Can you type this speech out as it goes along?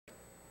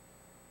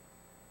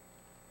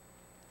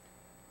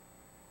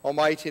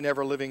Almighty and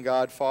ever-living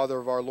God, Father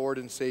of our Lord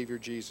and Savior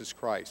Jesus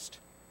Christ,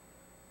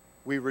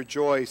 we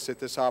rejoice at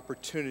this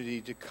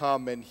opportunity to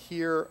come and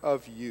hear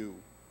of you,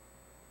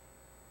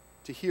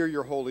 to hear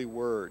your holy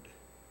word,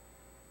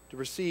 to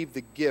receive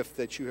the gift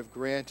that you have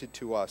granted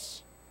to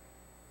us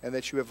and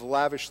that you have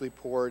lavishly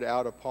poured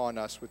out upon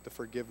us with the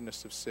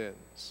forgiveness of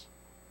sins.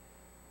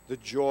 The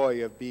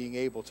joy of being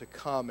able to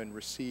come and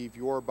receive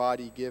your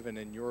body given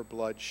and your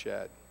blood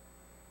shed.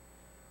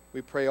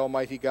 We pray,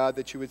 Almighty God,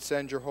 that you would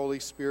send your Holy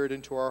Spirit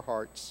into our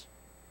hearts,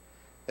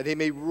 that he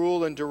may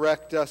rule and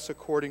direct us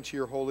according to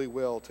your holy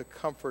will, to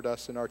comfort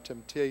us in our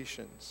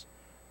temptations,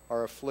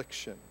 our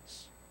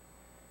afflictions,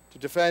 to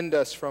defend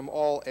us from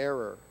all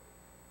error,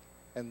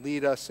 and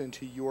lead us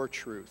into your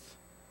truth,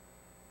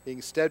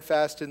 being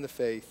steadfast in the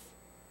faith,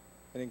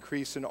 and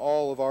increase in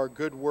all of our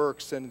good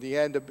works, and in the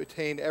end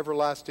obtain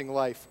everlasting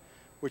life,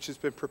 which has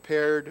been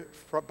prepared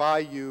by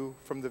you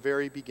from the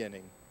very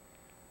beginning.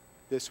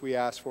 This we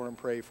ask for and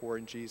pray for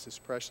in Jesus'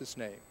 precious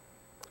name.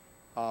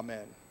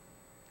 Amen.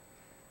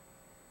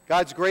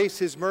 God's grace,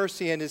 his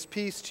mercy, and his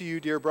peace to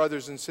you, dear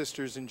brothers and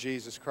sisters in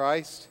Jesus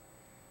Christ.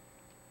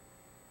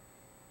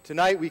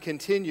 Tonight we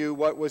continue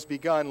what was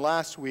begun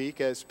last week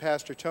as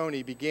Pastor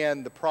Tony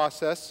began the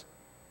process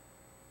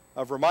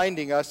of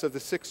reminding us of the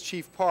 6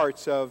 chief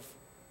parts of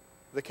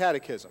the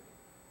Catechism.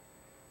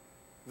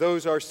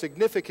 Those are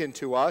significant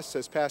to us,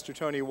 as Pastor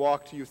Tony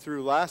walked you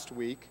through last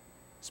week,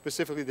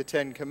 specifically the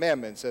 10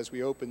 Commandments, as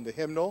we opened the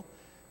hymnal,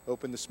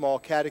 opened the small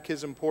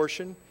catechism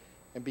portion,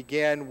 and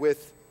began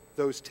with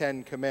those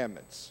 10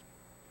 Commandments.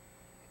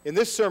 In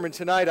this sermon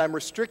tonight, I'm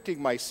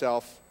restricting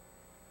myself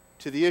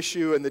to the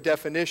issue and the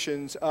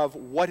definitions of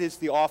what is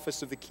the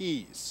office of the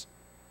keys,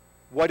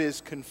 what is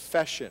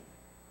confession,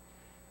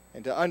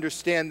 and to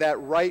understand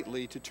that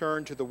rightly, to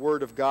turn to the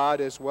Word of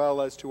God as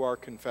well as to our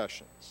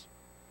confessions.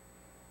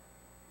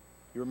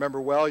 You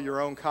remember well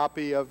your own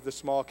copy of the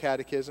small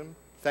catechism.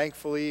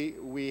 Thankfully,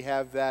 we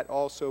have that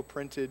also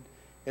printed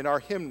in our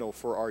hymnal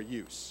for our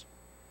use.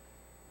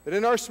 But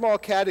in our small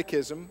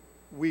catechism,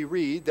 we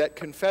read that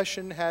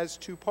confession has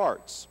 2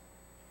 parts.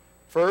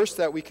 First,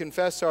 that we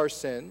confess our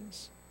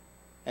sins,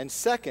 and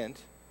second,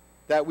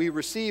 that we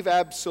receive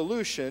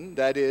absolution,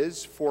 that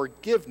is,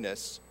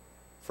 forgiveness,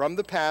 from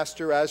the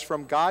pastor as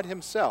from God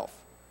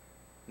himself,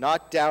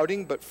 not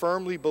doubting but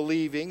firmly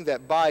believing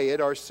that by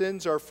it our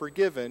sins are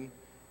forgiven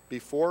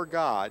before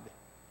God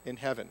in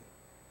heaven.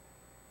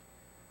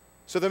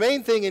 So the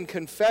main thing in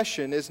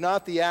confession is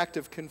not the act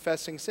of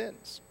confessing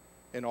sins,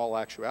 in all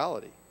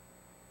actuality.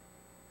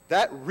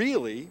 That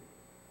really,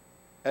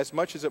 as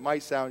much as it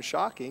might sound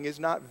shocking, is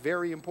not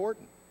very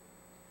important,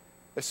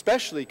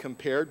 especially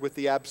compared with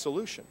the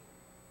absolution.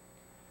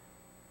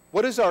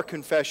 What is our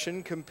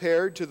confession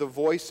compared to the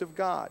voice of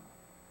God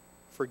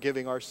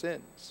forgiving our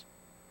sins?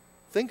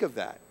 Think of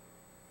that.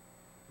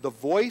 The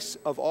voice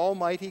of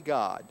Almighty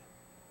God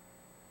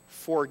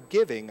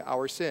forgiving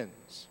our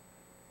sins.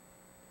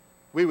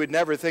 We would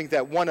never think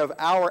that one of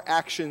our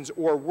actions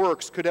or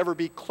works could ever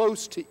be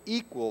close to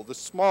equal the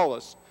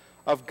smallest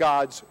of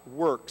God's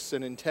works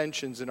and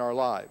intentions in our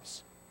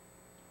lives.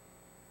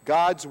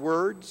 God's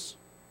words,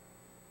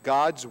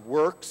 God's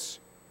works,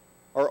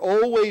 are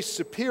always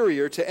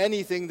superior to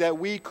anything that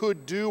we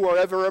could do or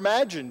ever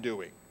imagine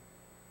doing.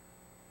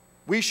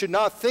 We should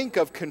not think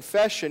of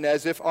confession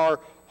as if our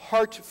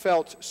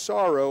heartfelt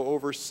sorrow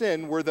over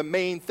sin were the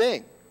main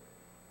thing.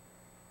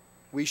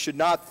 We should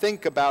not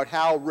think about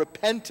how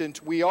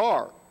repentant we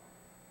are,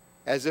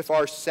 as if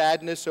our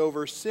sadness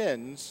over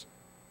sins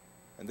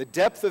and the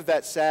depth of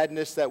that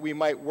sadness that we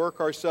might work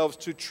ourselves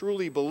to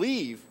truly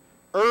believe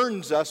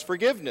earns us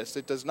forgiveness.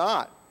 It does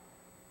not.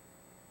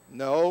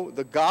 No,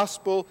 the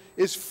gospel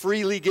is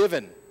freely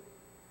given,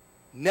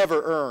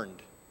 never earned.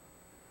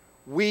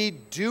 We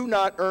do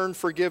not earn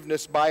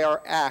forgiveness by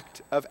our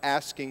act of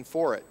asking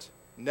for it,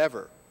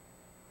 never,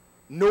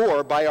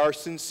 nor by our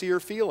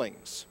sincere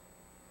feelings.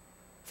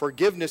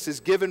 Forgiveness is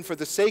given for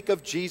the sake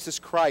of Jesus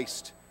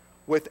Christ,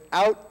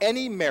 without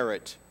any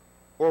merit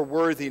or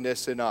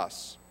worthiness in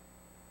us.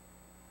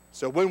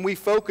 So when we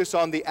focus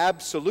on the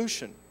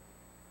absolution,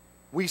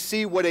 we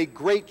see what a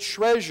great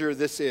treasure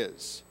this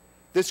is,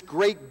 this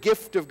great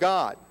gift of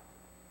God.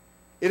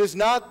 It is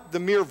not the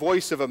mere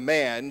voice of a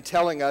man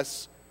telling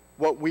us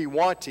what we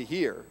want to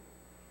hear,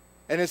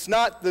 and it's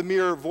not the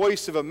mere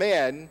voice of a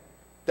man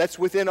that's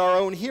within our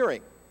own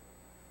hearing,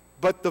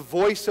 but the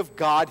voice of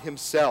God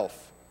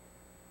himself.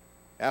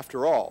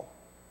 After all,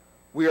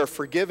 we are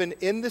forgiven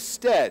in the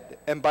stead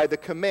and by the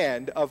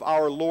command of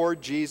our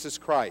Lord Jesus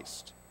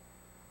Christ.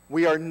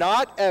 We are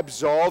not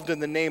absolved in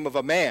the name of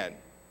a man,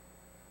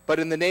 but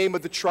in the name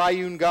of the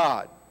triune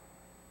God.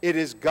 It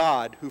is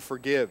God who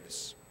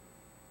forgives.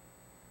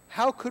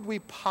 How could we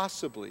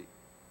possibly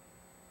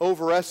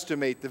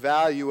overestimate the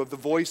value of the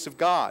voice of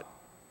God?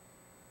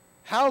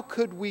 How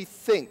could we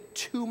think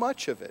too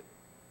much of it?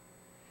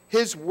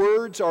 His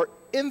words are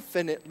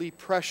infinitely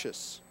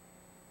precious.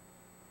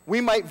 We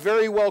might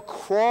very well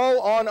crawl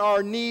on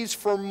our knees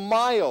for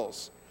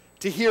miles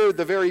to hear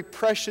the very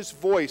precious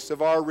voice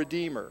of our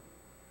Redeemer.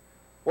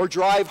 or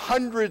drive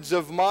hundreds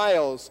of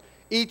miles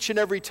each and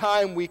every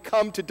time we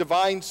come to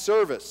divine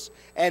service,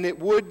 and it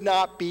would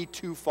not be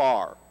too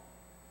far.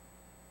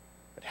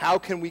 But how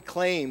can we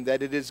claim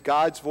that it is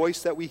God's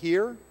voice that we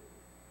hear?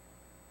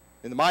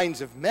 In the minds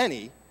of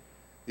many,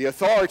 the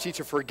authority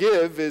to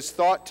forgive is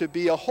thought to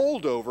be a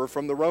holdover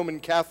from the Roman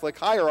Catholic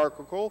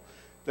hierarchical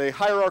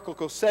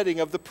setting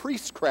of the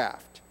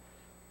priestcraft,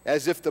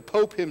 as if the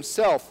Pope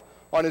himself,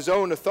 on his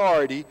own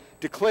authority,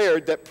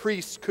 declared that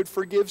priests could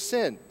forgive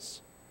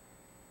sins.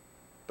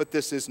 But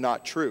this is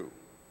not true.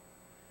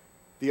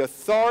 The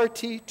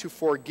authority to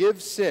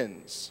forgive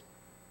sins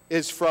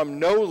is from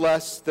no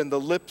less than the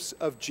lips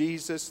of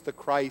Jesus the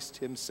Christ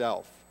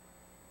himself.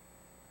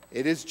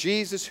 It is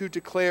Jesus who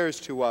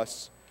declares to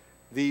us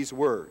these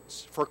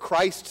words. For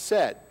Christ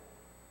said,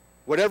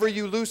 "Whatever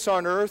you loose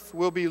on earth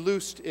will be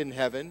loosed in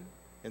heaven,"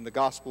 in the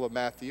Gospel of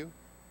Matthew,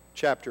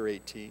 chapter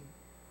 18.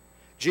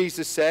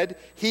 Jesus said,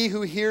 "He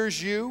who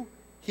hears you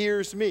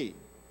hears me,"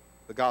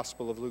 the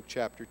Gospel of Luke,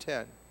 chapter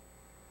 10.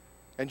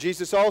 And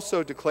Jesus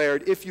also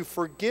declared, "If you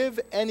forgive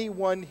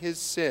anyone his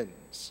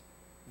sins,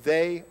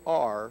 they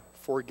are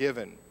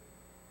forgiven,"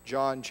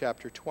 John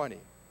chapter 20.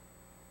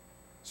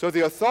 So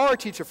the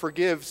authority to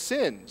forgive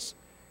sins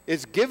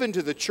is given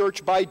to the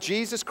church by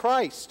Jesus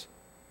Christ,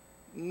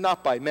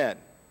 not by men.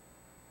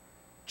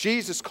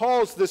 Jesus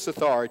calls this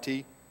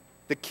authority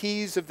the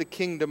keys of the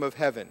kingdom of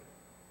heaven.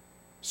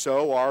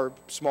 So our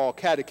small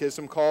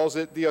catechism calls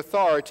it the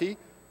authority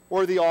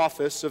or the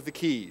office of the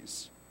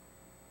keys.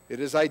 It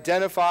is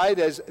identified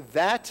as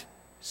that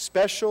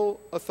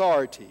special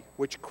authority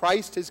which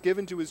Christ has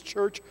given to his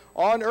church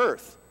on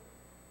earth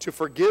to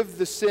forgive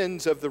the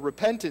sins of the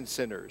repentant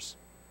sinners,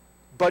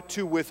 but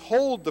to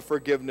withhold the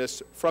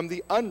forgiveness from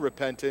the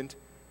unrepentant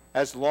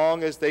as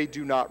long as they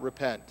do not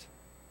repent.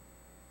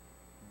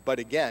 But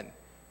again,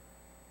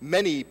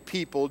 many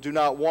people do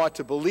not want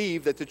to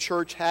believe that the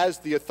church has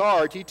the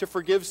authority to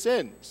forgive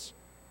sins.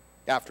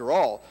 After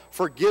all,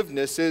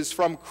 forgiveness is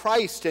from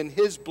Christ and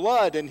his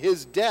blood and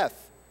his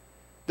death.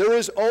 There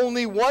is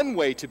only one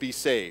way to be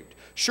saved.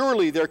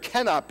 Surely there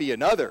cannot be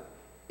another.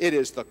 It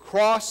is the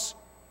cross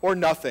or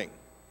nothing.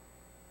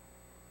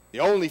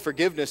 The only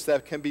forgiveness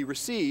that can be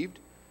received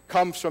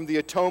comes from the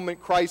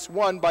atonement Christ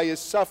won by his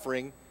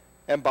suffering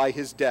and by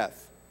his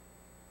death.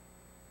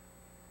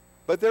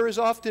 But there is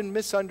often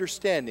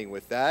misunderstanding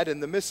with that,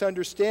 and the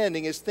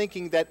misunderstanding is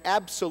thinking that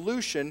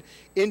absolution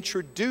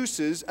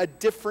introduces a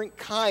different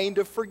kind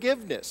of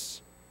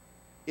forgiveness.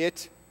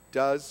 It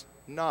does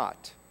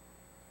not.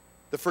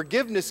 The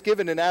forgiveness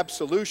given in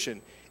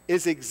absolution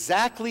is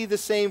exactly the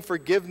same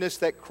forgiveness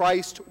that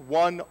Christ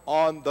won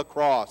on the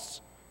cross.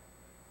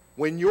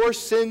 When your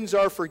sins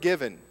are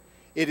forgiven,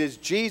 it is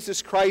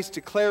Jesus Christ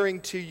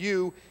declaring to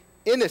you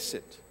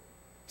innocent,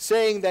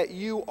 saying that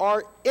you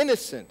are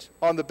innocent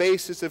on the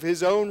basis of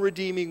his own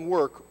redeeming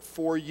work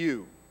for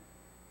you.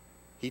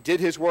 He did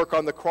his work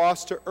on the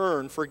cross to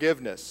earn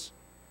forgiveness.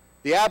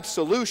 The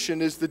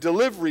absolution is the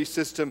delivery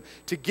system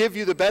to give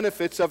you the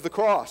benefits of the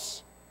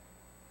cross.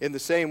 In the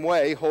same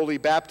way, holy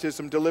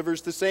baptism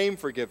delivers the same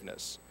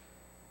forgiveness.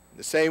 In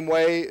the same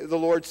way, the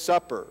Lord's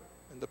Supper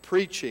and the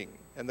preaching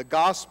and the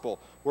gospel,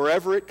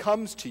 wherever it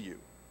comes to you.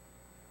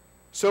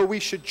 So we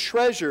should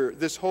treasure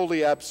this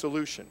holy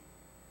absolution.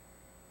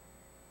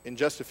 In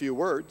just a few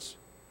words,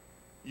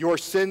 your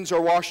sins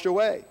are washed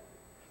away.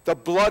 The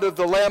blood of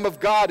the Lamb of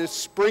God is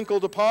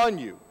sprinkled upon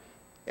you,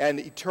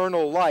 and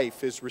eternal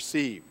life is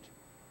received.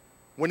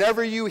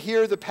 Whenever you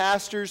hear the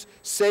pastors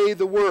say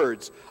the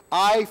words,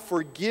 "I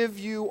forgive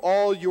you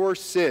all your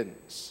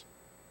sins,"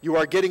 you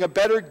are getting a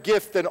better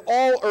gift than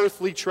all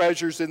earthly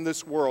treasures in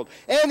this world,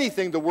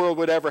 anything the world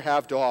would ever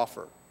have to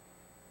offer.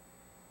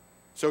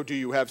 So do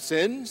you have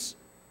sins?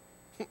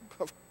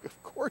 Of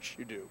course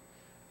you do.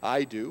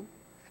 I do.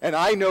 And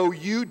I know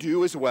you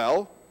do as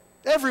well.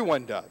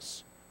 Everyone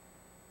does.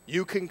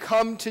 You can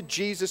come to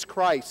Jesus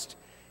Christ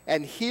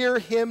and hear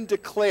him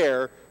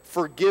declare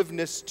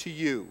forgiveness to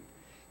you,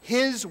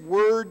 his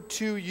word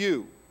to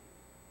you,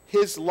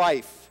 his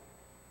life,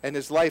 and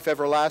his life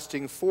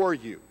everlasting for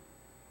you.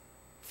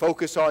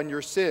 Focus on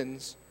your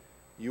sins.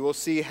 You will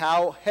see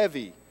how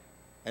heavy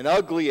and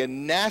ugly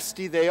and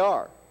nasty they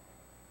are.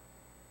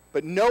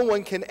 But no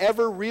one can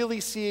ever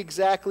really see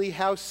exactly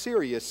how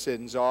serious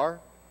sins are,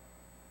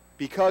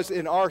 because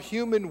in our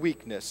human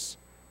weakness,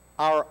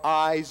 our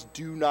eyes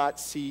do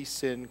not see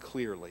sin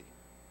clearly.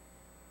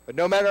 But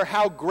no matter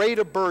how great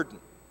a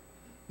burden,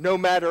 no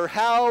matter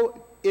how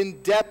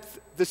in depth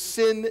the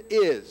sin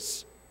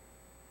is,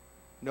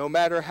 no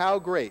matter how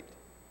great,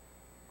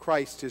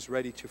 Christ is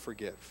ready to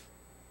forgive.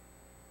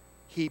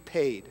 He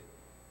paid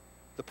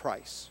the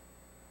price.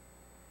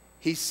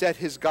 He set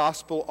his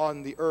gospel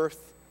on the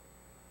earth,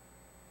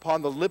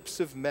 upon the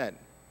lips of men,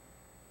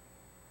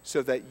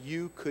 so that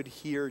you could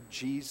hear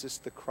Jesus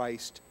the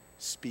Christ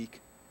speak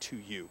to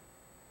you.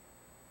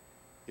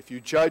 If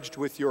you judged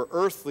with your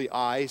earthly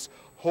eyes,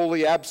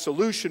 holy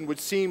absolution would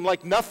seem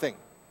like nothing.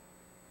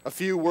 A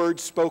few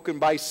words spoken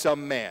by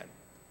some man.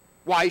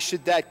 Why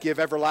should that give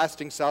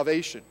everlasting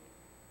salvation?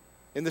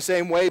 In the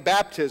same way,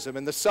 baptism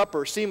and the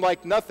supper seem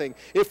like nothing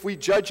if we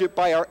judge it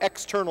by our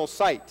external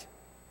sight.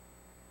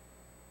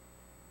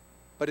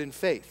 But in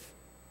faith,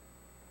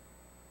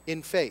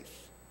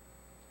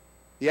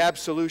 the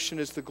absolution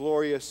is the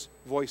glorious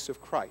voice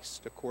of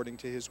Christ, according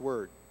to his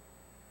word.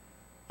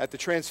 At the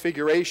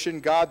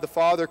Transfiguration, God the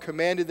Father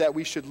commanded that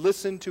we should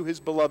listen to his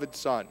beloved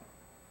Son.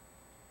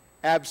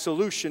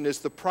 Absolution is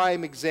the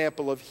prime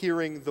example of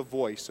hearing the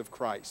voice of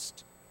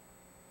Christ.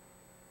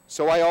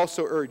 So I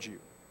also urge you,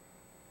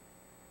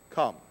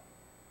 come.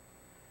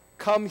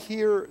 Come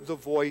hear the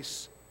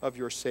voice of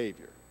your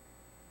Savior.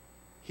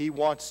 He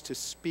wants to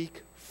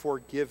speak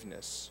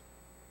forgiveness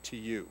to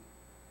you.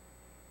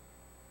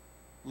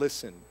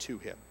 Listen to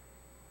him.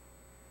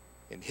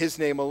 In his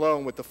name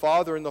alone, with the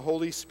Father and the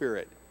Holy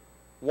Spirit,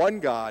 one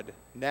God,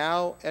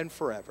 now and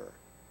forever.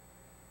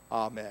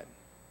 Amen.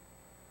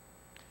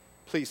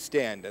 Please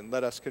stand and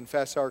let us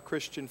confess our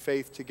Christian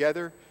faith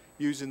together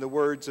using the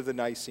words of the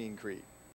Nicene Creed.